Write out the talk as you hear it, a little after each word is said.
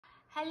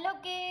Hello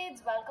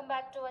kids, welcome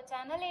back to our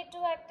channel A2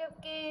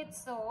 Active Kids.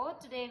 So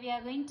today we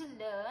are going to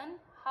learn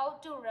how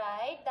to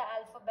write the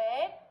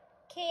alphabet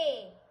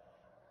K.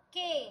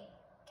 K,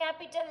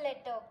 capital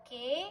letter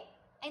K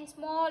and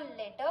small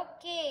letter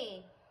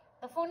K.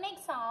 The phonic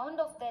sound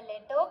of the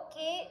letter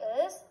K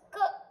is K,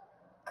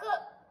 K,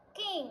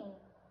 king,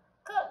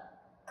 K,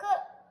 K,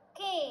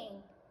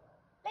 king.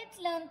 Let's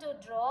learn to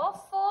draw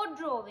 4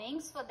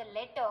 drawings for the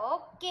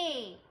letter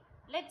K.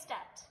 Let's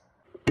start.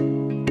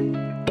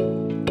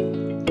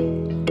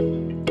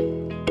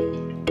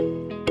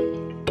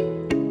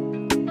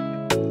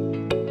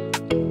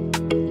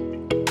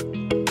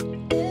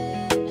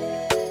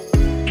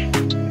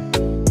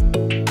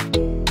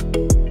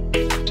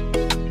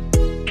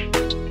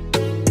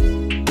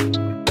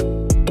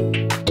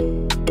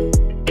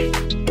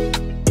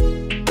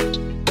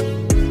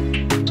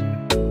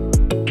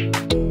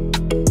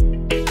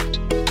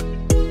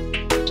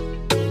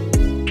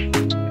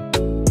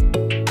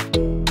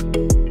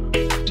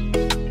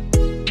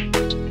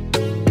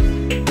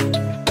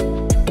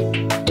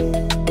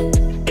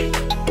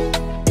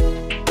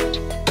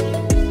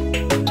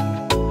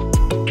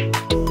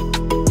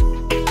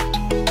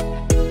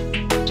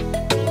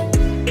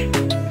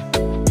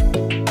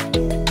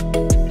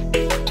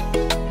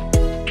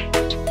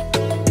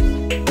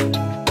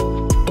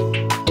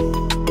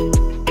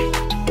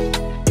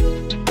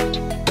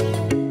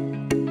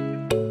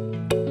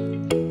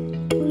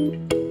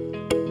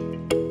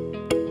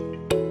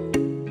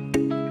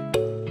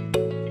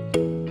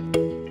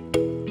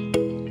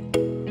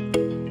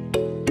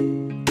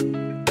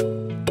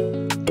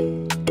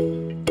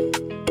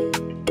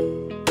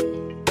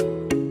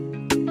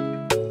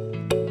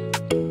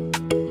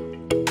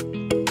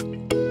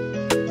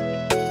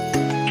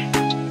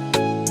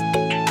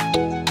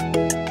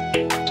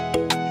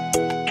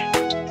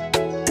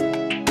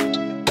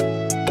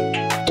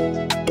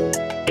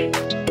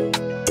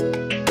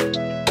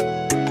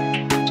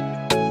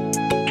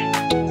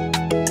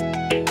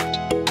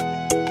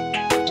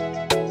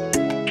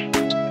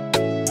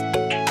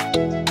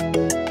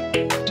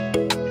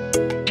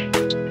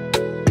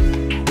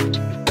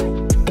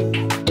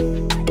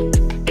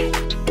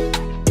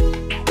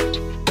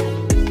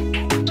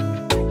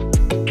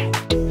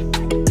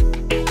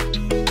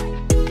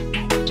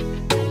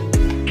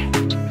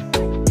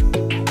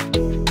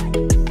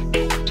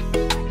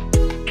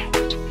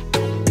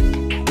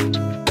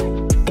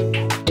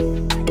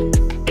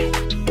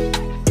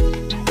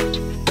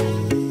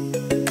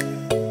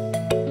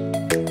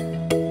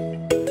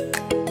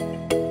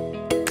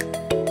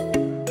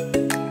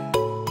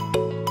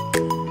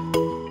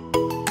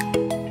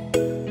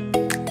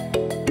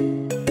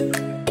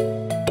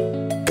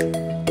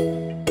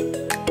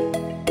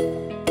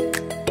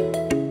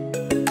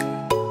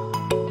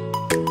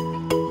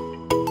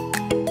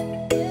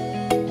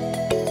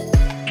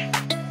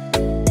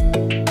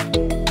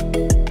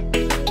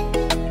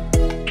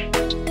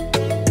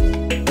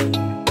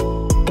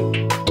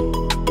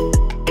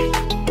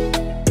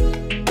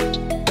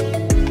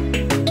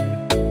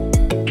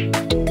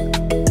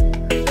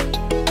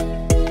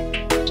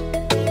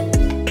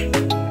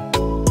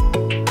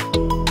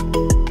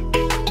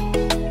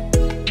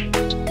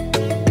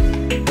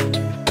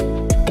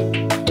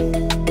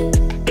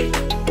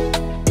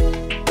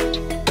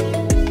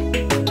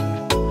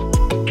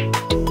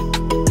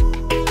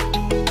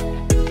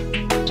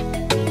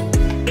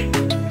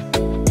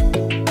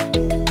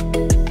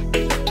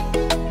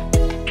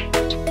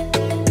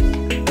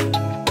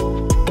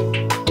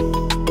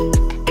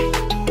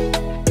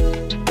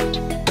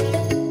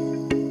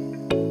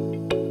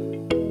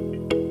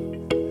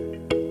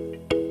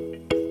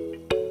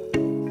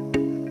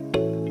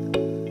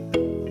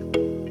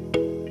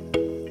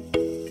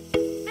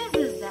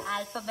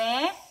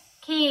 Alphabet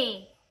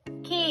K.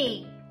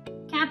 K,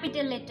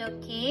 capital letter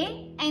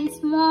K and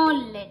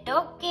small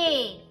letter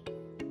K.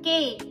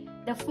 K,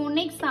 the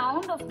phonic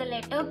sound of the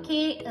letter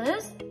K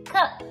is K.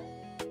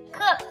 K,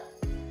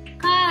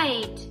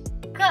 kite,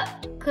 K,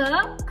 K,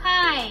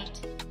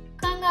 kite.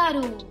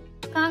 Kangaroo,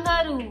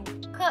 kangaroo,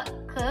 K,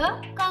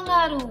 K,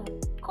 kangaroo.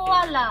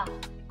 Koala,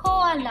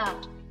 koala,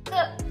 K,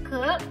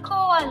 K,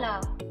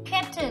 koala.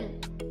 Kettle,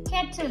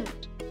 kettle,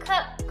 K,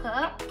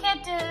 K,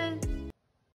 kettle.